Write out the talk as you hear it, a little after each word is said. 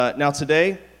Now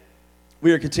today,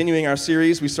 we are continuing our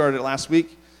series. We started it last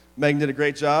week. Megan did a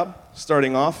great job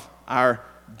starting off our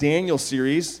Daniel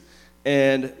series.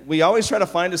 And we always try to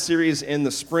find a series in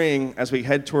the spring as we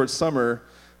head towards summer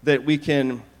that we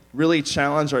can really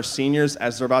challenge our seniors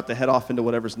as they're about to head off into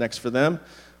whatever's next for them.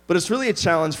 But it's really a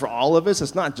challenge for all of us.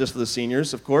 It's not just for the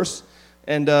seniors, of course.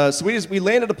 And so we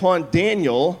landed upon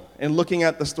Daniel and looking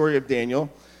at the story of Daniel.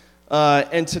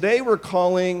 And today we're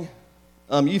calling,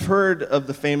 you've heard of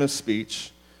the famous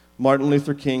speech. Martin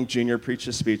Luther King Jr. preached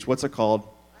a speech. What's it called?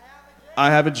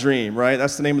 I Have a Dream, right?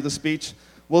 That's the name of the speech.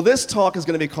 Well, this talk is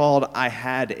going to be called I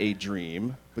Had a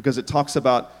Dream because it talks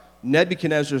about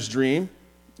Nebuchadnezzar's dream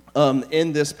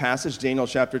in this passage, Daniel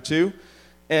chapter 2.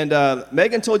 And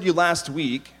Megan told you last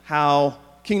week how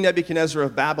King Nebuchadnezzar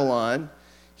of Babylon,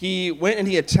 he went and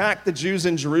he attacked the Jews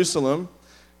in Jerusalem,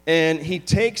 and he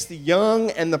takes the young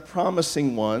and the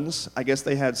promising ones. I guess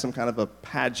they had some kind of a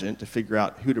pageant to figure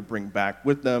out who to bring back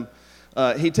with them.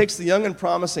 He takes the young and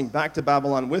promising back to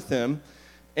Babylon with him,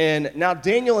 and now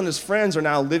Daniel and his friends are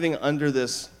now living under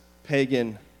this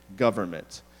pagan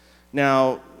government.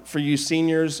 Now, for you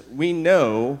seniors, we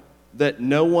know that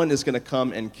no one is going to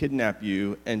come and kidnap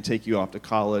you and take you off to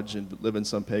college and live in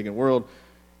some pagan world.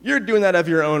 You're doing that of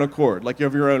your own accord, like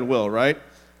of your own will, right?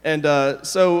 And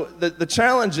so the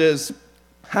challenge is,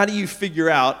 how do you figure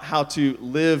out how to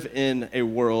live in a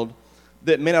world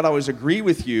that may not always agree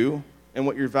with you and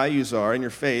what your values are and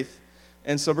your faith?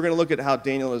 And so we're going to look at how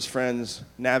Daniel and his friends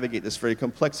navigate this very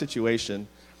complex situation.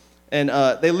 And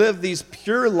they live these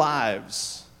pure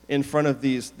lives in front of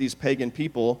these pagan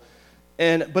people.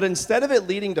 But instead of it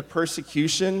leading to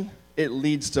persecution, it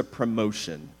leads to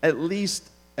promotion, at least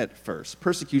at first.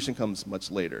 Persecution comes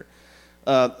much later.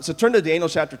 So turn to Daniel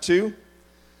chapter 2.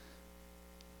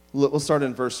 We'll start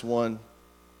in verse 1.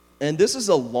 And this is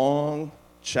a long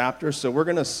chapter, so we're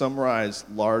going to summarize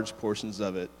large portions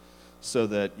of it so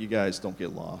that you guys don't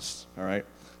get lost, all right?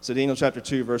 So Daniel chapter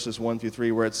 2, verses 1 through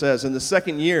 3, where it says, In the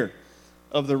second year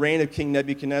of the reign of King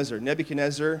Nebuchadnezzar,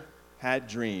 Nebuchadnezzar had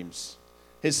dreams.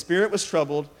 His spirit was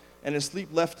troubled, and his sleep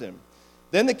left him.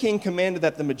 Then the king commanded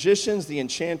that the magicians, the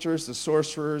enchanters, the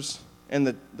sorcerers, and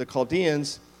the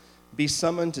Chaldeans be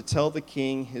summoned to tell the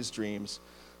king his dreams.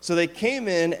 So they came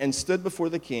in and stood before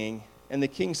the king, and the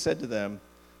king said to them,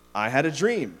 I had a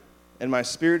dream, and my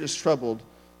spirit is troubled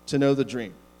to know the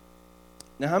dream.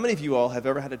 Now, how many of you all have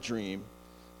ever had a dream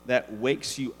that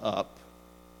wakes you up,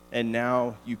 and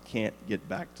now you can't get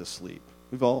back to sleep?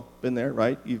 We've all been there,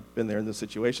 right? You've been there in those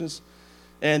situations.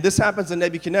 And this happens to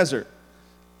Nebuchadnezzar.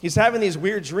 He's having these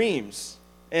weird dreams.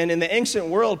 And in the ancient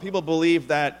world, people believed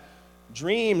that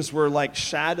dreams were like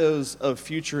shadows of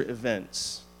future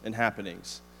events and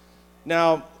happenings.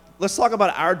 Now, let's talk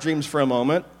about our dreams for a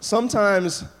moment.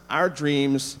 Sometimes our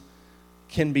dreams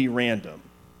can be random,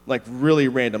 like really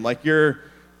random. Like you're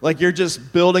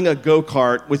just building a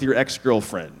go-kart with your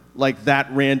ex-girlfriend. Like that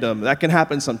random. That can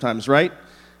happen sometimes, right?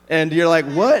 And you're like,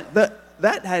 what?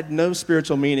 That had no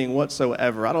spiritual meaning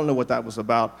whatsoever. I don't know what that was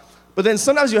about. But then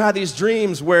sometimes you have these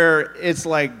dreams where it's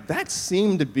like, that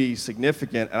seemed to be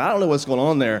significant, and I don't know what's going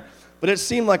on there, but it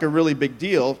seemed like a really big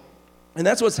deal. And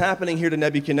that's what's happening here to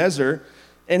Nebuchadnezzar,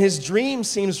 and his dream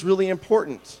seems really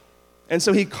important. And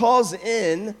so he calls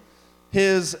in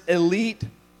his elite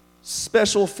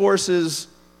special forces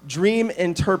dream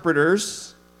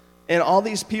interpreters and all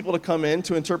these people to come in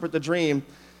to interpret the dream.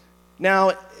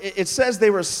 Now, it says they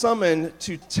were summoned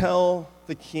to tell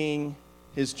the king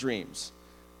his dreams.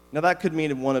 Now, that could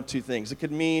mean one of two things. It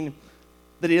could mean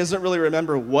that he doesn't really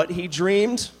remember what he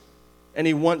dreamed, and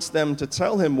he wants them to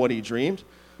tell him what he dreamed.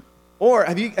 Or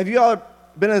have you all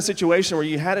been in a situation where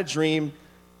you had a dream,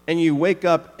 and you wake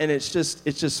up, and it's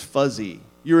just fuzzy?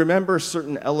 You remember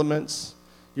certain elements.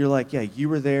 You're like, yeah, you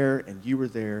were there, and you were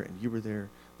there, and you were there,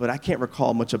 but I can't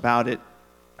recall much about it.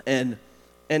 And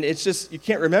it's just, you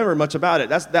can't remember much about it.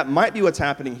 That might be what's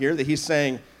happening here, that he's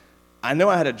saying, I know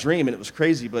I had a dream and it was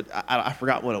crazy, but I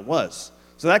forgot what it was.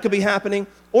 So that could be happening.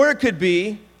 Or it could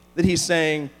be that he's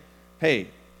saying, hey,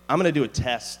 I'm going to do a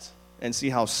test and see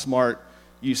how smart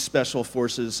you special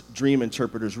forces dream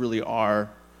interpreters really are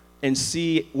and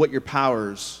see what your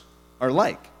powers are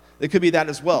like. It could be that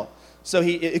as well. So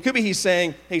it could be he's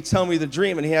saying, hey, tell me the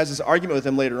dream, and he has this argument with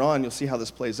him later on. You'll see how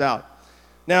this plays out.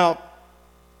 Now,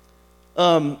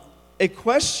 a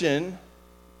question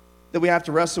that we have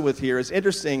to wrestle with here is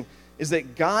interesting, is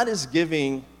that God is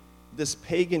giving this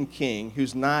pagan king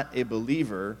who's not a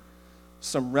believer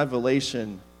some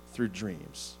revelation through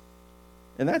dreams.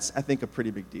 And that's, I think, a pretty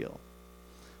big deal.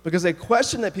 Because a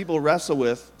question that people wrestle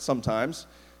with sometimes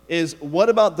is, what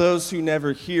about those who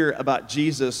never hear about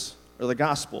Jesus or the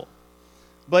gospel?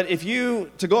 But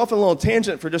to go off on a little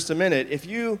tangent for just a minute, if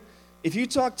you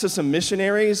talk to some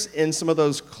missionaries in some of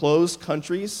those closed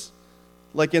countries,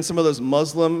 like in some of those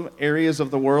Muslim areas of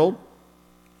the world,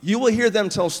 you will hear them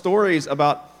tell stories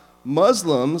about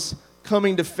Muslims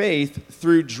coming to faith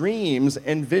through dreams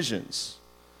and visions.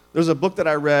 There's a book that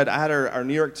I read. I had our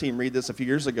New York team read this a few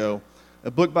years ago,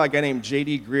 a book by a guy named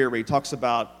J.D. Greer, where he talks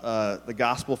about the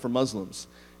gospel for Muslims.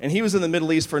 And he was in the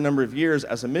Middle East for a number of years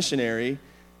as a missionary,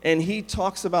 and he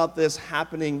talks about this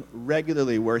happening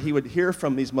regularly, where he would hear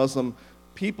from these Muslim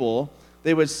people.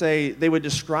 They would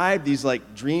describe these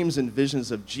like dreams and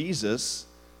visions of Jesus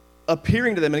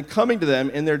appearing to them and coming to them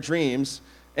in their dreams,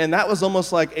 and that was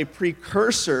almost like a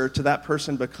precursor to that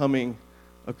person becoming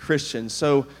a Christian.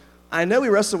 So I know we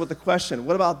wrestle with the question,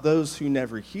 what about those who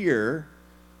never hear?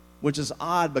 Which is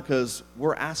odd because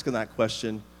we're asking that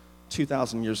question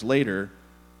 2,000 years later,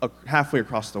 halfway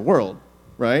across the world,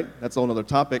 right? That's a whole other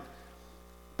topic.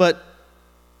 But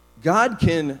God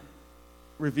can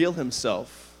reveal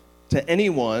himself to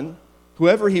anyone,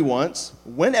 whoever he wants,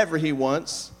 whenever he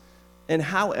wants, and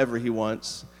however he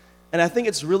wants. And I think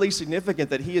it's really significant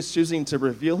that he is choosing to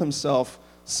reveal himself,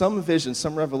 some vision,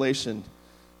 some revelation,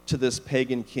 to this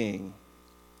pagan king,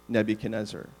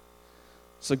 Nebuchadnezzar.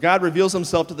 So God reveals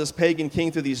himself to this pagan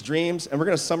king through these dreams, and we're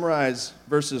going to summarize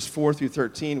verses 4 through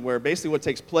 13, where basically what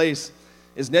takes place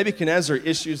is Nebuchadnezzar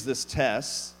issues this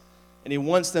test, and he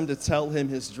wants them to tell him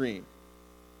his dream.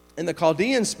 And the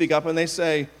Chaldeans speak up, and they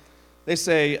say,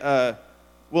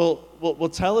 well,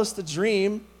 tell us the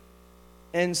dream,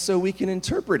 and so we can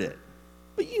interpret it.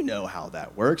 But you know how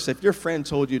that works. If your friend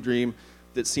told you a dream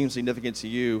that seems significant to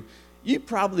you, you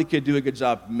probably could do a good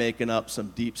job making up some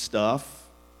deep stuff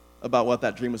about what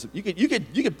that dream was. You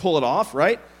could pull it off,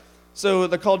 right? So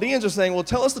the Chaldeans are saying, well,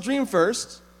 tell us the dream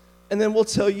first, and then we'll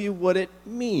tell you what it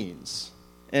means.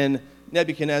 And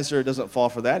Nebuchadnezzar doesn't fall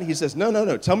for that. He says,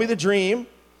 no, tell me the dream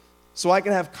so I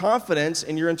can have confidence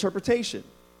in your interpretation.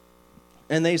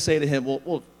 And they say to him,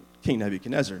 well, King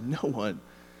Nebuchadnezzar,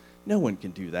 no one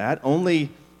can do that. Only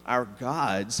our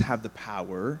gods have the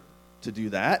power to do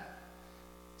that.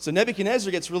 So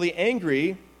Nebuchadnezzar gets really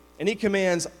angry, and he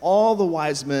commands all the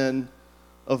wise men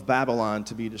of Babylon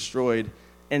to be destroyed.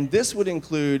 And this would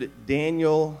include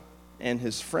Daniel and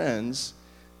his friends.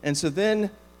 And so then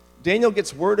Daniel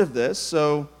gets word of this.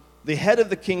 So the head of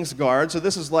the king's guard, so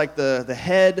this is like the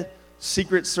head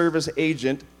Secret Service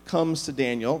agent, comes to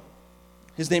Daniel.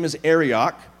 His name is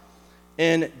Arioch.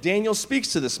 And Daniel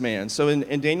speaks to this man. So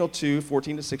in Daniel 2,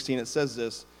 14 to 16, it says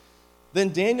this. Then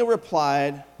Daniel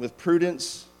replied with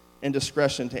prudence and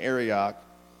discretion to Arioch,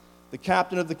 the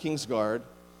captain of the king's guard,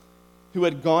 who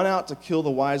had gone out to kill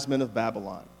the wise men of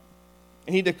Babylon.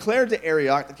 And he declared to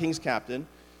Arioch, the king's captain,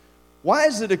 why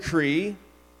is the decree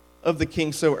of the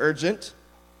king so urgent?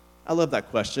 I love that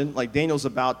question. Like Daniel's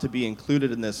about to be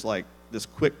included in this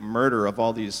quick murder of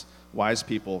all these wise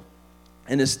people.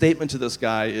 And his statement to this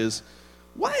guy is,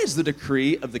 why is the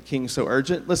decree of the king so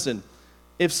urgent? Listen,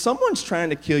 if someone's trying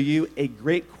to kill you, a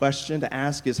great question to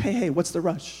ask is, hey, what's the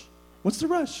rush? What's the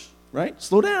rush, right?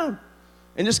 Slow down.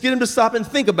 And just get him to stop and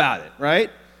think about it,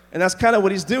 right? And that's kind of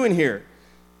what he's doing here.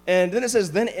 And then it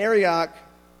says, then Arioch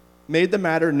made the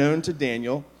matter known to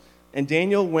Daniel, and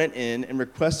Daniel went in and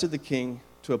requested the king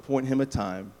to appoint him a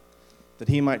time that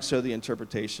he might show the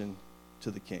interpretation to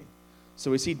the king.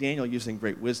 So we see Daniel using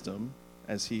great wisdom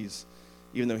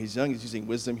even though he's young, he's using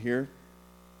wisdom here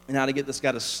and how to get this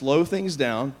guy to slow things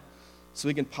down so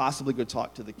he can possibly go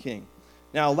talk to the king.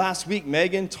 Now, last week,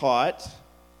 Megan taught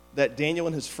that Daniel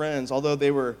and his friends, although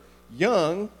they were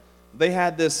young, they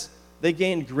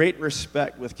gained great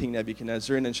respect with King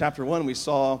Nebuchadnezzar. And in chapter 1, we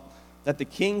saw that the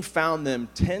king found them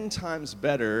 10 times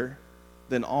better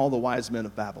than all the wise men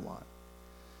of Babylon.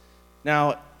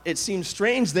 Now, it seems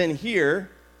strange then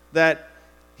here that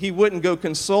he wouldn't go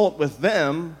consult with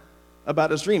them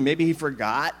about his dream. Maybe he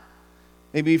forgot.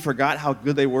 Maybe he forgot how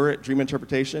good they were at dream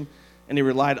interpretation, and he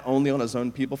relied only on his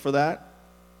own people for that.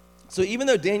 So even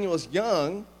though Daniel is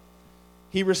young,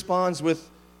 he responds with,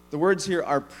 the words here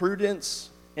are prudence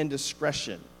and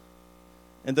discretion.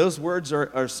 And those words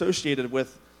are associated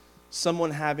with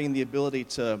someone having the ability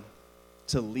to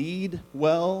lead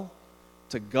well,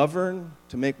 to govern,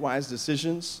 to make wise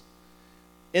decisions.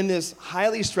 In this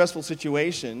highly stressful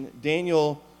situation,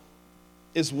 Daniel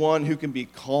is one who can be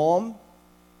calm.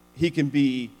 He can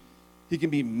be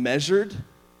measured.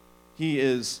 He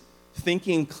is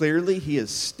thinking clearly. He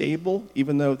is stable,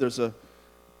 even though there's a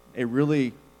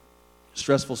really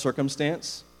stressful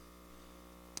circumstance.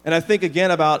 And I think,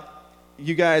 again, about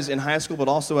you guys in high school, but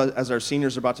also as our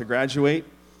seniors are about to graduate.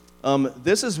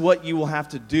 This is what you will have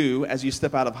to do as you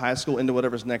step out of high school into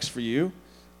whatever's next for you.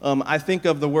 I think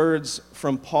of the words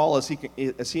from Paul as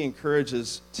he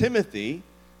encourages Timothy,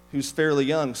 who's fairly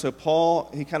young. So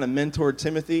Paul, he kind of mentored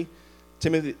Timothy.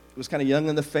 Timothy was kind of young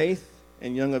in the faith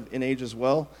and young in age as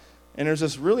well. And there's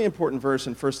this really important verse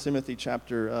in 1 Timothy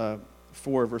chapter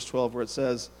 4, verse 12, where it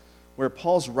says, where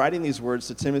Paul's writing these words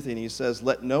to Timothy, and he says,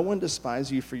 "Let no one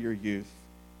despise you for your youth,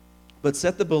 but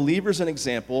set the believers an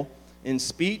example in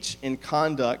speech, in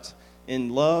conduct, in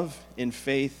love, in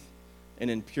faith, and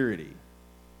in purity."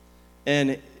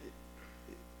 And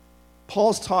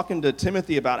Paul's talking to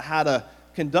Timothy about how to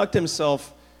conduct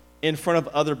himself in front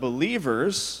of other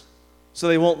believers so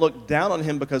they won't look down on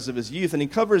him because of his youth. And he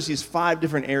covers these 5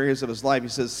 different areas of his life. He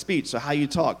says speech, so how you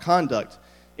talk; conduct,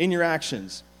 in your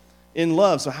actions; in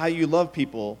love, so how you love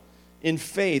people; in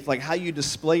faith, like how you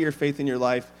display your faith in your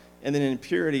life; and then in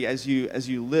purity, as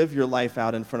you live your life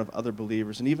out in front of other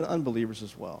believers and even unbelievers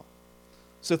as well.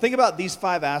 So think about these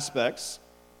 5 aspects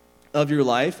of your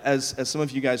life as some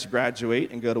of you guys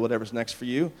graduate and go to whatever's next for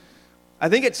you. I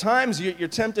think at times you're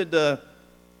tempted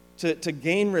to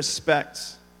gain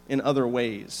respect in other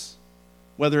ways,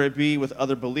 whether it be with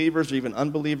other believers or even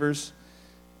unbelievers.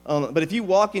 But if you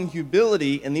walk in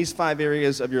humility in these 5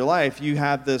 areas of your life,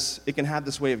 it can have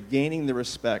this way of gaining the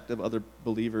respect of other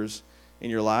believers in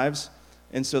your lives.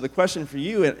 And so the question for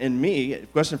you and me, the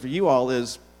question for you all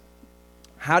is,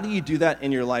 how do you do that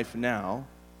in your life now?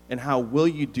 And how will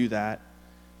you do that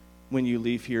when you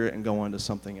leave here and go on to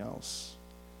something else?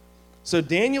 So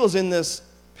Daniel's in this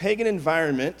pagan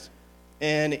environment,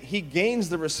 and he gains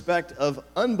the respect of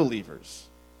unbelievers.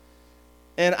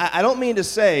 And I don't mean to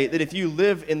say that if you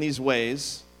live in these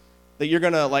ways, that you're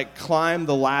going to climb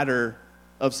the ladder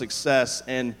of success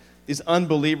and these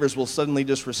unbelievers will suddenly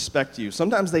just respect you.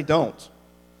 Sometimes they don't.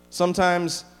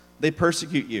 Sometimes they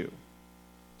persecute you.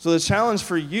 So the challenge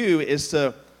for you is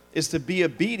to be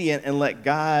obedient and let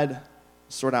God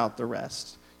sort out the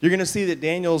rest. You're going to see that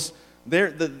Daniel's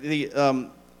the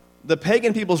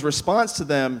pagan people's response to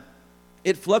them,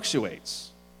 it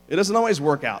fluctuates. It doesn't always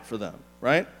work out for them,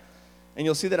 right? And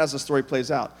you'll see that as the story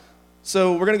plays out.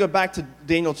 So we're going to go back to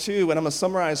Daniel 2, and I'm going to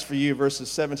summarize for you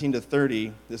verses 17 to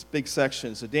 30, this big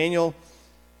section. So Daniel,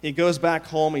 he goes back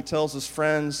home, he tells his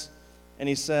friends, and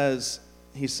he says,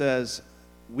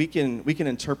 we can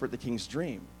interpret the king's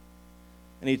dream.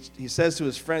 And he says to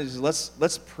his friends, he says,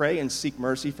 let's pray and seek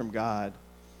mercy from God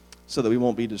so that we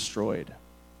won't be destroyed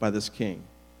by this king.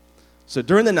 So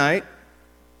during the night,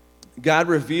 God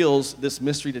reveals this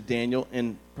mystery to Daniel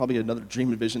in probably another dream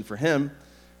and vision for him.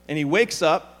 And he wakes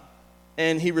up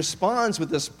and he responds with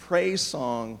this praise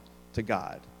song to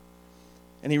God.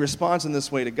 And he responds in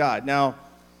this way to God. Now,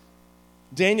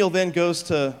 Daniel then goes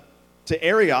to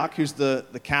Arioch, who's the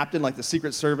captain, like the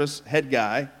Secret Service head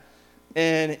guy.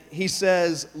 And he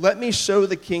says, "Let me show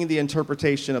the king the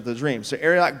interpretation of the dream." So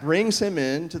Arioch brings him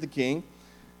in to the king.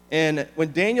 And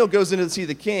when Daniel goes in to see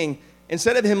the king,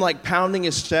 instead of him pounding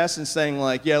his chest and saying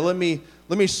 "Yeah, let me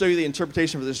show you the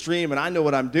interpretation of this dream and I know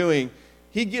what I'm doing,"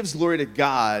 he gives glory to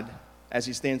God as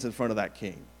he stands in front of that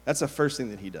king. That's the first thing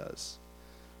that he does.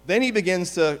 Then he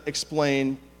begins to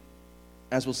explain,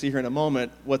 as we'll see here in a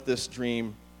moment, what this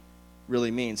dream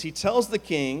really means. He tells the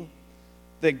king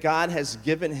that God has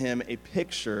given him a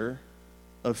picture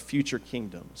of future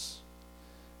kingdoms.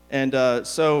 And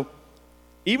so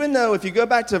even though if you go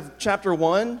back to chapter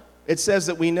 1, it says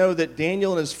that we know that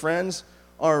Daniel and his friends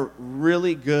are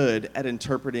really good at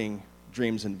interpreting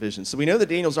dreams and visions. So we know that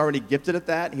Daniel's already gifted at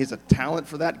that. He has a talent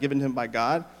for that given him by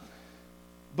God.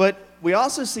 But we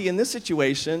also see in this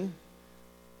situation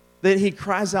that he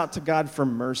cries out to God for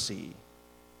mercy.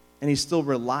 And he still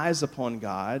relies upon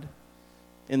God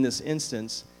in this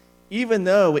instance, even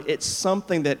though it's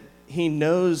something that he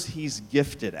knows he's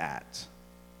gifted at.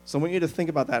 So I want you to think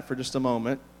about that for just a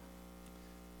moment.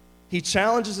 He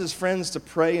challenges his friends to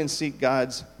pray and seek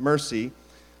God's mercy.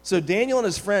 So Daniel and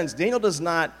his friends, Daniel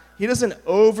doesn't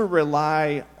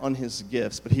over-rely on his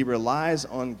gifts, but he relies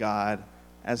on God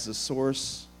as the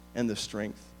source and the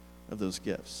strength of those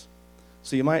gifts.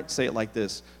 So you might say it like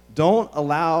this: don't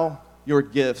allow your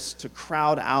gifts to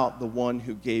crowd out the one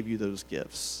who gave you those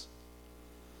gifts.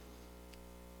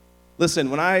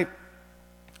 Listen, when I've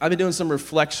been doing some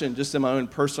reflection just in my own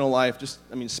personal life,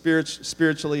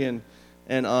 spiritually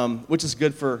and which is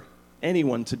good for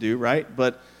anyone to do, right?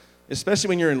 But especially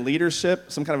when you're in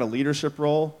leadership, some kind of a leadership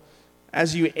role,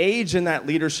 as you age in that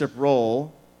leadership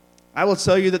role, I will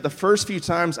tell you that the first few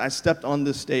times I stepped on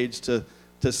this stage to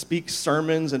speak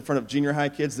sermons in front of junior high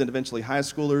kids, then eventually high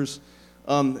schoolers,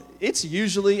 it's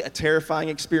usually a terrifying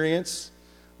experience.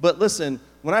 But listen,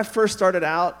 when I first started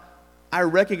out, I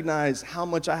recognized how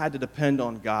much I had to depend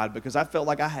on God because I felt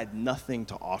like I had nothing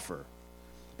to offer.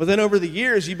 But then over the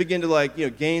years, you begin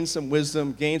to gain some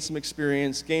wisdom, gain some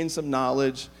experience, gain some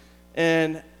knowledge.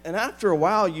 And after a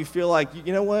while, you feel like,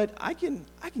 you know what, I can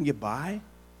get by.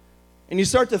 And you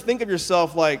start to think of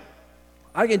yourself like,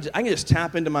 I can just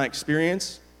tap into my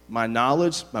experience, my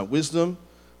knowledge, my wisdom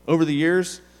over the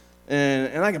years,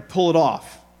 and I can pull it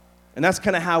off. And that's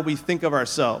kind of how we think of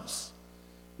ourselves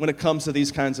when it comes to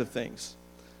these kinds of things.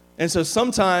 And so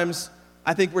sometimes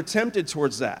I think we're tempted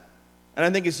towards that. And I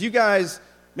think as you guys,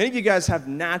 many of you guys have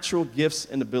natural gifts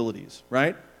and abilities,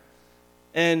 right?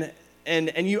 And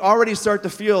you already start to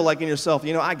feel like in yourself,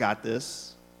 I got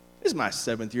this. This is my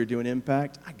 7th year doing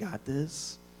Impact. I got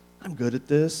this. I'm good at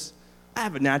this. I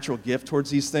have a natural gift towards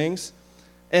these things.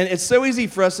 And it's so easy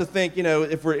for us to think,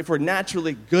 if we're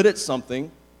naturally good at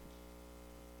something,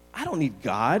 I don't need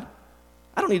God.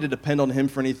 I don't need to depend on him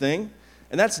for anything.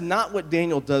 And that's not what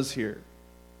Daniel does here.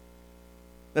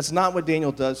 That's not what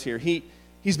Daniel does here.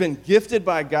 He's been gifted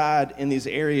by God in these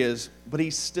areas, but he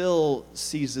still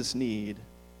sees this need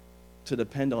to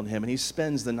depend on him. And he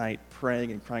spends the night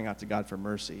praying and crying out to God for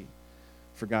mercy,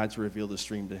 for God to reveal this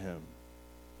dream to him.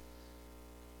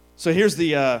 So here's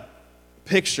the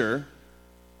picture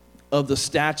of the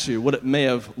statue, what it may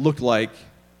have looked like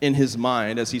in his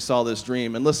mind as he saw this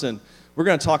dream. And listen, we're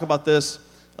going to talk about this.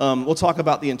 We'll talk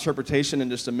about the interpretation in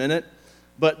just a minute.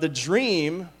 But the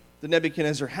dream that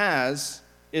Nebuchadnezzar has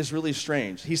is really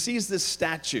strange. He sees this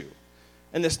statue,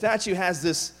 and the statue has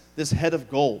this head of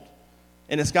gold.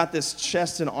 And it's got this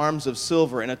chest and arms of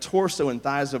silver, and a torso and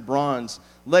thighs of bronze,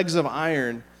 legs of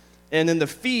iron, and then the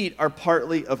feet are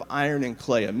partly of iron and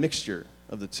clay, a mixture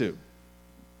of the two.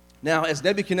 Now, as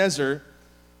Nebuchadnezzar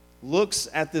looks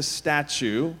at this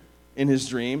statue in his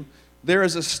dream, there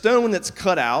is a stone that's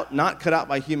cut out, not cut out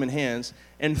by human hands,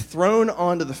 and thrown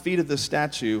onto the feet of the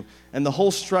statue, and the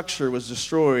whole structure was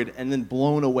destroyed and then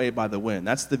blown away by the wind.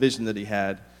 That's the vision that he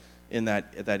had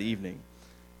that evening.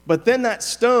 But then that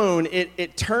stone,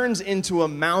 it turns into a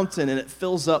mountain and it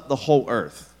fills up the whole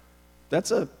earth.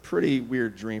 That's a pretty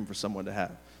weird dream for someone to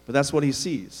have, but that's what he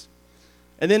sees.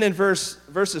 And then in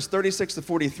verses 36 to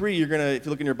 43, if you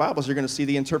look in your Bibles, you're going to see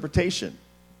the interpretation.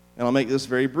 And I'll make this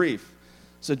very brief.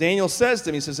 So Daniel says to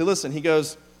him, he says, hey, listen, he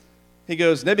goes,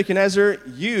 Nebuchadnezzar,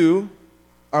 you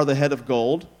are the head of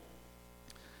gold.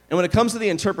 And when it comes to the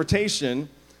interpretation,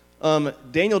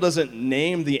 Daniel doesn't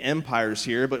name the empires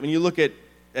here, but when you look at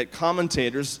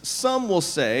commentators, some will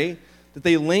say that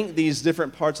they link these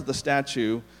different parts of the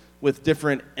statue with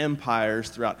different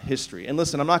empires throughout history. And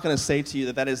listen, I'm not going to say to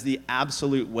you that is the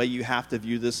absolute way you have to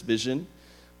view this vision.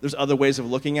 There's other ways of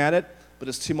looking at it, but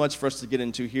it's too much for us to get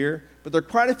into here. But there are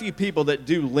quite a few people that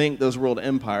do link those world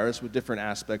empires with different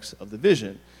aspects of the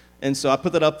vision. And so I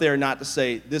put that up there not to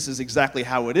say this is exactly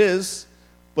how it is,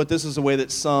 but this is a way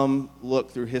that some look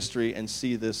through history and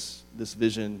see this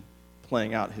vision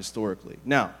playing out historically.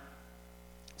 Now,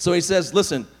 so he says,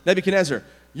 listen, Nebuchadnezzar,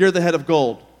 you're the head of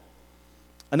gold.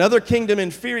 Another kingdom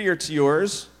inferior to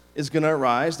yours is going to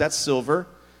arise, that's silver.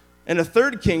 And a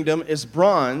third kingdom is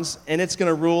bronze, and it's going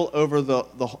to rule over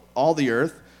all the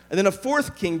earth. And then a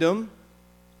fourth kingdom,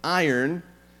 iron,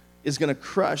 is going to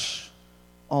crush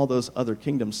all those other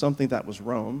kingdoms. Some think that was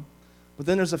Rome. But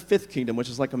then there's a fifth kingdom, which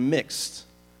is like a mixed.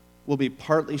 Will be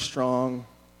partly strong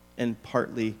and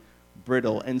partly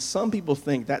brittle. And some people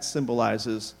think that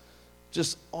symbolizes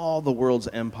just all the world's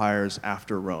empires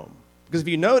after Rome. Because if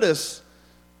you notice,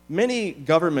 many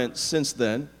governments since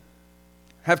then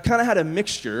have kind of had a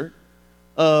mixture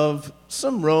of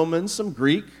some Roman, some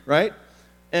Greek, right?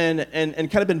 And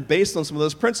kind of been based on some of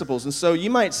those principles. And so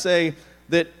you might say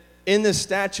that in this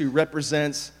statue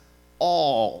represents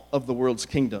all of the world's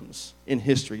kingdoms in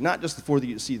history, not just the 4 that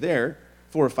you see there,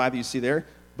 4 or 5 that you see there,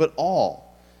 but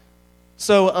all.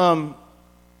 So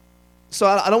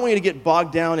I don't want you to get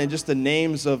bogged down in just the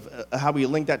names of how we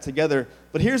link that together,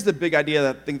 but here's the big idea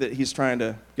that I think that he's trying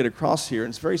to get across here,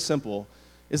 and it's very simple,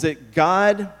 is that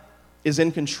God is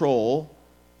in control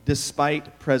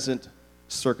despite present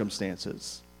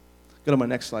circumstances. Go to my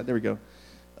next slide. There we go.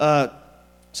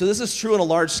 So this is true on a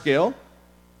large scale.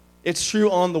 It's true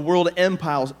on the world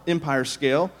empire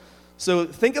scale. So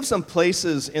think of some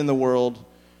places in the world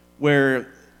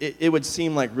where it would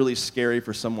seem like really scary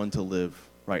for someone to live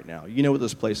right now. You know what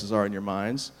those places are in your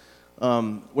minds,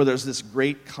 where there's this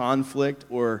great conflict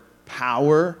or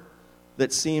power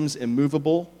that seems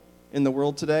immovable in the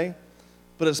world today.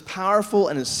 But as powerful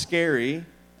and as scary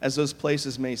as those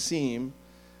places may seem,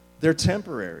 they're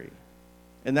temporary.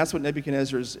 And that's what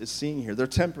Nebuchadnezzar is seeing here. They're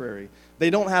temporary. They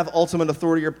don't have ultimate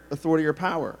authority or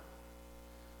power.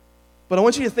 But I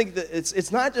want you to think that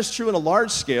it's not just true on a large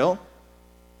scale,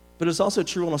 but it's also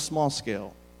true on a small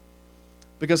scale.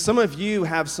 Because some of you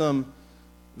have some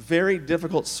very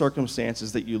difficult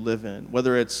circumstances that you live in,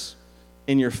 whether it's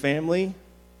in your family,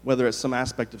 whether it's some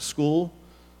aspect of school,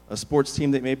 a sports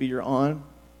team that maybe you're on,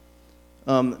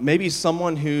 maybe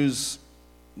someone who's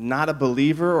not a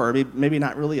believer or maybe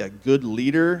not really a good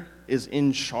leader is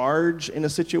in charge in a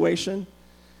situation,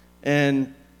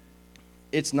 and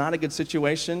it's not a good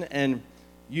situation, and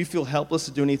you feel helpless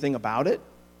to do anything about it.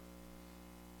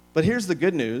 But here's the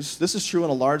good news. This is true on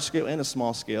a large scale and a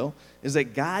small scale, is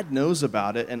that God knows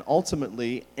about it, and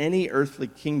ultimately any earthly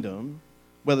kingdom,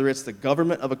 whether it's the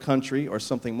government of a country or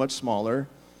something much smaller,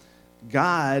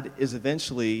 God is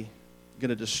eventually going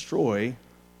to destroy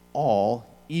all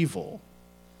evil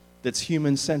that's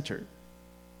human-centered.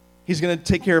 He's going to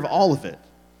take care of all of it,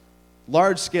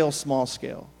 large scale, small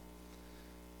scale.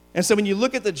 And so when you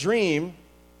look at the dream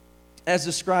as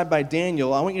described by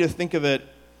Daniel, I want you to think of it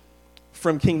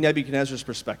from King Nebuchadnezzar's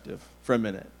perspective for a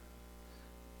minute.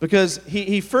 Because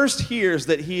he first hears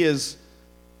that he is,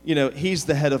 he's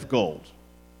the head of gold.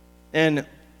 And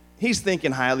he's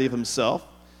thinking highly of himself.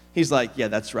 He's like, yeah,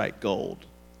 that's right, gold.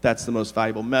 That's the most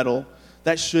valuable metal.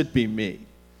 That should be me.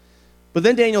 But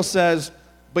then Daniel says,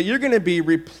 but you're going to be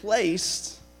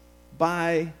replaced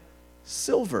by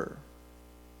silver,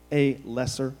 a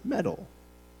lesser metal.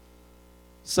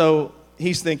 So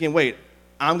he's thinking, wait,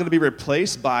 I'm going to be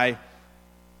replaced by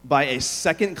a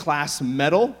second-class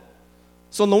metal?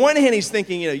 So on the one hand, he's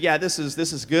thinking, yeah, this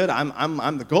is good.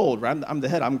 I'm the gold, right? I'm the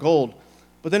head. I'm gold.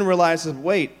 But then realizes,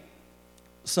 wait,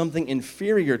 something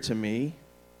inferior to me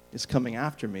is coming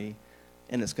after me,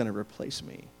 and it's going to replace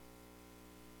me.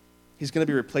 He's going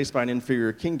to be replaced by an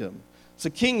inferior kingdom.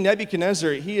 So King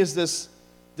Nebuchadnezzar, he is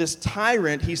this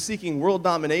tyrant. He's seeking world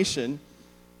domination.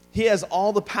 He has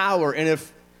all the power,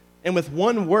 and with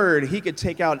one word, he could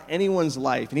take out anyone's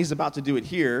life. And he's about to do it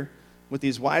here with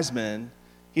these wise men.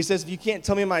 He says, if you can't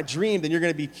tell me my dream, then you're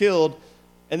going to be killed.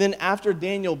 And then after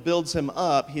Daniel builds him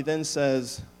up, he then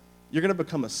says, you're going to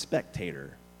become a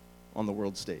spectator on the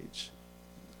world stage.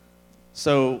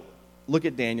 So look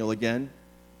at Daniel again.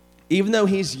 Even though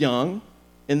he's young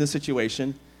in the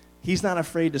situation, he's not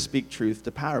afraid to speak truth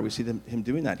to power. We see him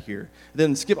doing that here.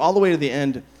 Then skip all the way to the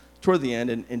end, toward the end,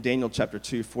 in Daniel chapter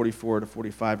 2, 44 to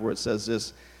 45, where it says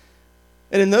this.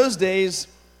 And in the days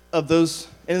of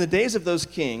those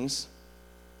kings,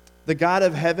 the God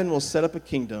of heaven will set up a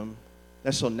kingdom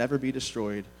that shall never be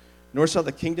destroyed, nor shall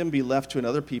the kingdom be left to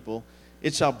another people.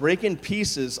 It shall break in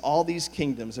pieces all these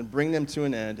kingdoms and bring them to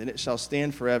an end, and it shall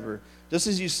stand forever. Just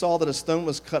as you saw that a stone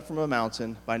was cut from a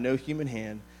mountain by no human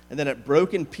hand, and that it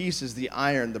broke in pieces the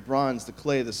iron, the bronze, the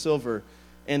clay, the silver,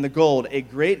 and the gold, a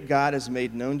great God has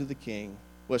made known to the king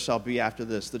what shall be after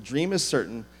this. The dream is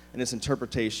certain, and its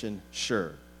interpretation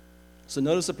sure. So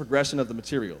notice the progression of the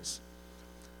materials.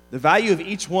 The value of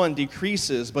each one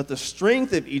decreases, but the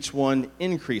strength of each one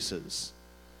increases.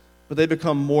 But they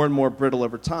become more and more brittle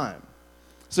over time.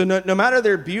 So no matter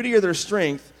their beauty or their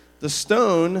strength, the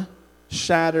stone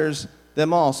shatters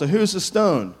them all. So who's the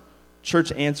stone?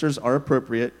 Church answers are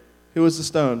appropriate. Who is the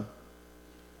stone?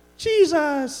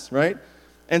 Jesus, right?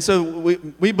 And so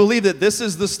we believe that this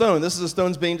is the stone. This is the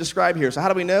stone's being described here. So how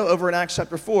do we know? Over in Acts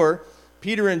chapter 4,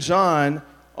 Peter and John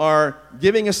are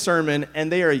giving a sermon,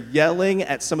 and they are yelling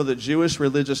at some of the Jewish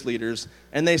religious leaders,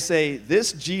 and they say,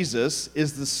 this Jesus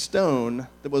is the stone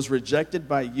that was rejected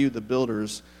by you, the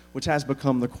builders, which has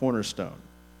become the cornerstone.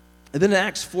 And then in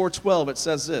Acts 4:12, it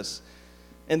says this,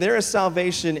 and there is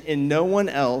salvation in no one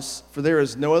else, for there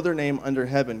is no other name under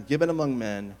heaven given among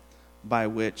men by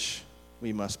which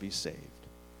we must be saved.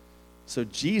 So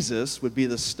Jesus would be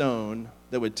the stone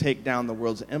that would take down the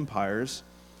world's empires,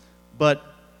 but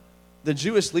the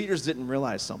Jewish leaders didn't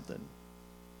realize something,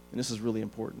 and this is really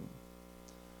important,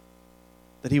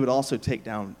 that he would also take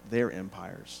down their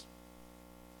empires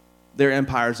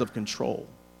of control,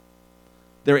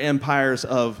 their empires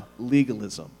of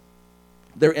legalism,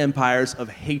 their empires of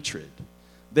hatred,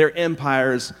 their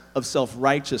empires of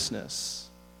self-righteousness.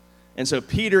 And so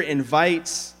Peter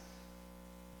invites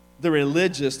the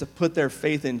religious to put their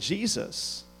faith in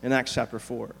Jesus in Acts chapter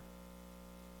 4.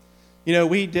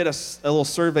 We did a little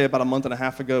survey about a month and a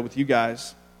half ago with you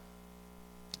guys,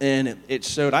 and it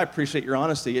showed, I appreciate your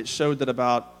honesty, it showed that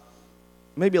about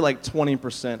maybe like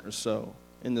 20% or so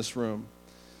in this room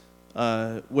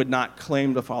would not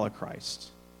claim to follow Christ.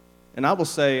 And I will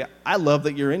say, I love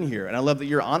that you're in here, and I love that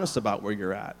you're honest about where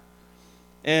you're at.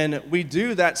 And we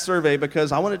do that survey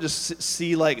because I want to just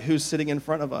see who's sitting in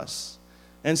front of us.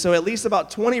 And so at least about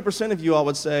 20% of you all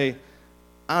would say,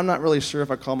 I'm not really sure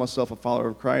if I call myself a follower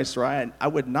of Christ, or I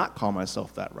would not call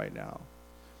myself that right now.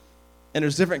 And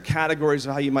there's different categories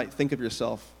of how you might think of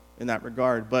yourself in that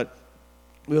regard. But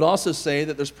We would also say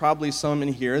that there's probably some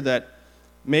in here that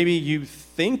maybe you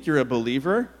think you're a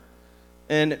believer,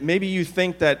 and maybe you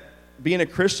think that being a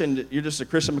Christian, you're just a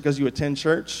Christian because you attend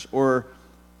church or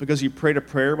because you prayed a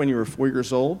prayer when you were 4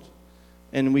 years old.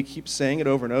 And we keep saying it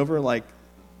over and over, like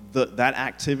that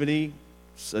activity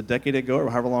a decade ago or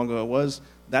however long ago it was,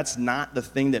 that's not the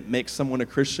thing that makes someone a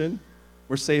Christian.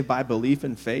 We're saved by belief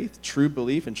and faith, true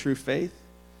belief and true faith.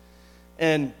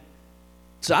 And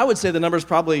so I would say the number is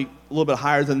probably a little bit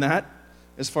higher than that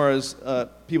as far as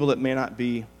people that may not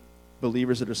be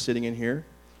believers that are sitting in here.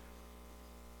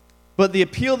 But the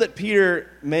appeal that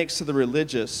Peter makes to the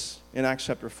religious in Acts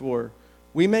chapter 4,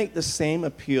 we make the same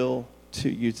appeal to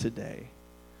you today.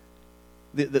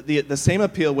 The same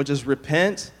appeal, which is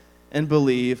repent and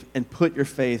believe and put your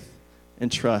faith and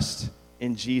trust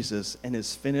in Jesus and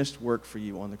his finished work for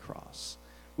you on the cross.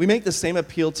 We make the same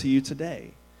appeal to you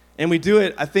today. And we do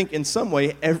it, I think, in some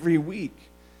way every week,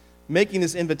 making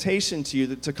this invitation to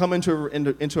you to come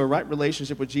into a right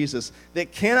relationship with Jesus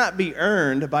that cannot be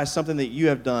earned by something that you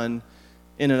have done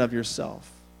in and of yourself.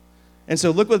 And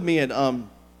so look with me at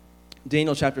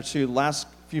Daniel chapter 2, the last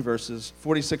few verses,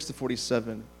 46 to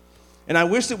 47. And I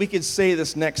wish that we could say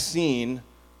this next scene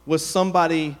was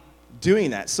somebody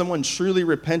doing that, someone truly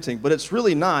repenting, but it's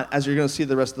really not, as you're going to see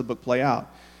the rest of the book play out.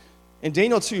 In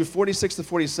Daniel 2, 46 to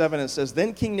 47, it says,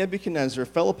 Then King Nebuchadnezzar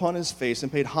fell upon his face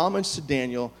and paid homage to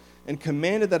Daniel and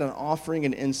commanded that an offering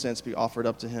and incense be offered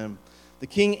up to him. The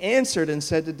king answered and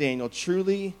said to Daniel,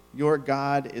 Truly your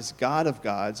God is God of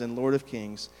gods and Lord of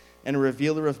kings and a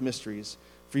revealer of mysteries,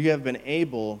 for you have been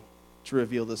able to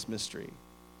reveal this mystery.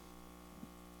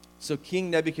 So King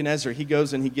Nebuchadnezzar, he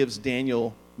goes and he gives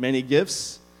Daniel many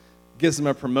gifts, gives him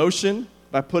a promotion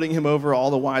by putting him over all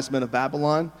the wise men of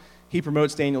Babylon. He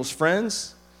promotes Daniel's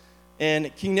friends.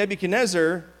 And King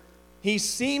Nebuchadnezzar, he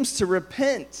seems to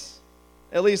repent,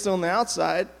 at least on the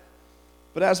outside.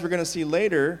 But as we're going to see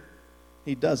later,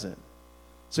 he doesn't.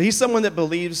 So he's someone that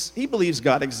believes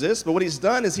God exists. But what he's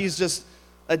done is he's just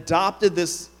adopted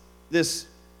this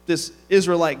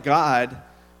Israelite God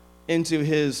into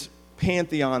his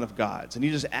pantheon of gods. And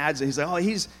he just adds it. He's like, oh,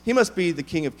 he must be the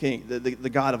King of Kings, the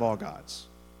God of all gods,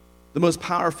 the most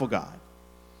powerful God.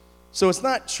 So it's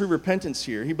not true repentance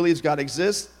here. He believes God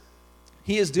exists.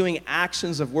 He is doing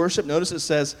actions of worship. Notice it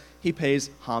says he pays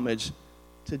homage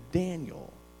to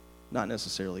Daniel, not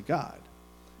necessarily God.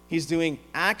 He's doing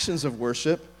actions of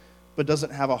worship, but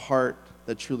doesn't have a heart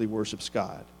that truly worships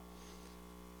God.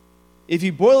 If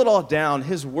you boil it all down,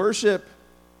 his worship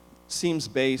seems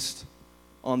based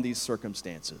on these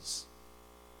circumstances.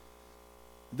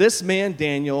 This man,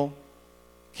 Daniel,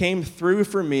 came through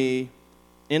for me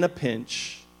in a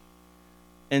pinch.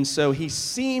 And so he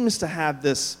seems to have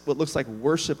this, what looks like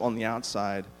worship on the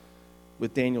outside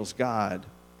with Daniel's God,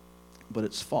 but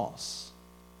it's false.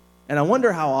 And I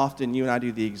wonder how often you and I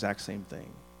do the exact same thing,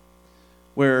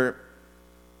 where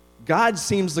God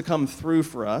seems to come through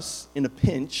for us in a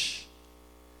pinch,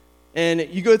 and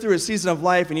you go through a season of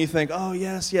life and you think, oh,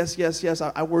 yes,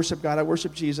 I worship God, I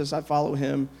worship Jesus, I follow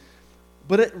him.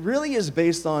 But it really is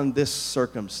based on this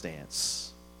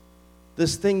circumstance,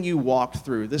 this thing you walked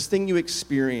through, this thing you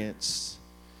experienced.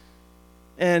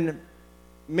 And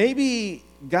maybe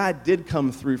God did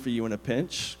come through for you in a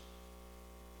pinch,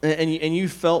 and you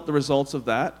felt the results of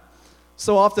that.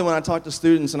 So often when I talk to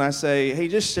students and I say, hey,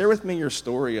 just share with me your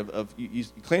story of you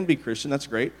claim to be Christian, that's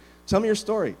great. Tell me your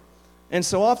story. And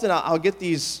so often I'll get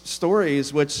these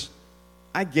stories, which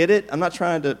I get it. I'm not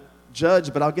trying to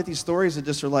judge, but I'll get these stories that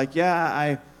just are like,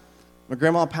 yeah, my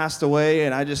grandma passed away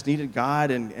and I just needed God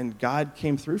and God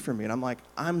came through for me. And I'm like,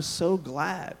 I'm so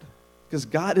glad, because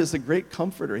God is a great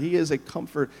comforter. He is a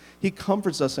comfort. He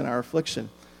comforts us in our affliction.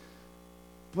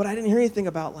 But I didn't hear anything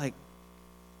about like,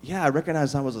 yeah, I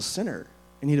recognized I was a sinner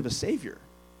in need of a Savior.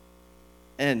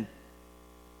 And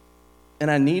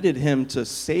I needed him to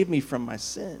save me from my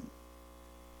sin.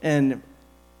 And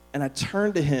I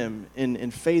turned to him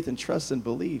in faith and trust and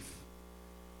belief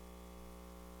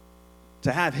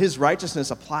to have his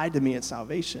righteousness applied to me at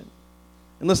salvation.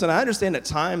 And listen, I understand at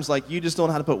times, like, you just don't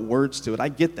know how to put words to it. I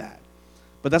get that.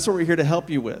 But that's what we're here to help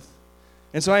you with.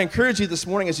 And so I encourage you this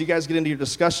morning, as you guys get into your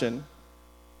discussion,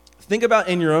 think about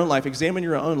in your own life, examine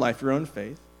your own life, your own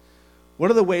faith. What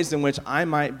are the ways in which I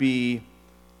might be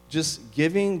just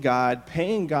giving God,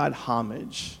 paying God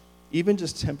homage, even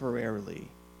just temporarily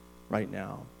right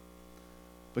now,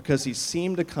 because he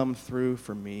seemed to come through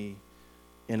for me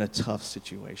in a tough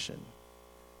situation?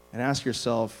 And ask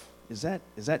yourself, is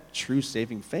that true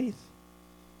saving faith?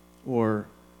 Or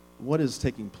what is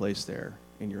taking place there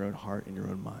in your own heart, in your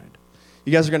own mind?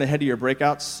 You guys are going to head to your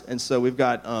breakouts, and so we've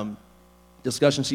got discussion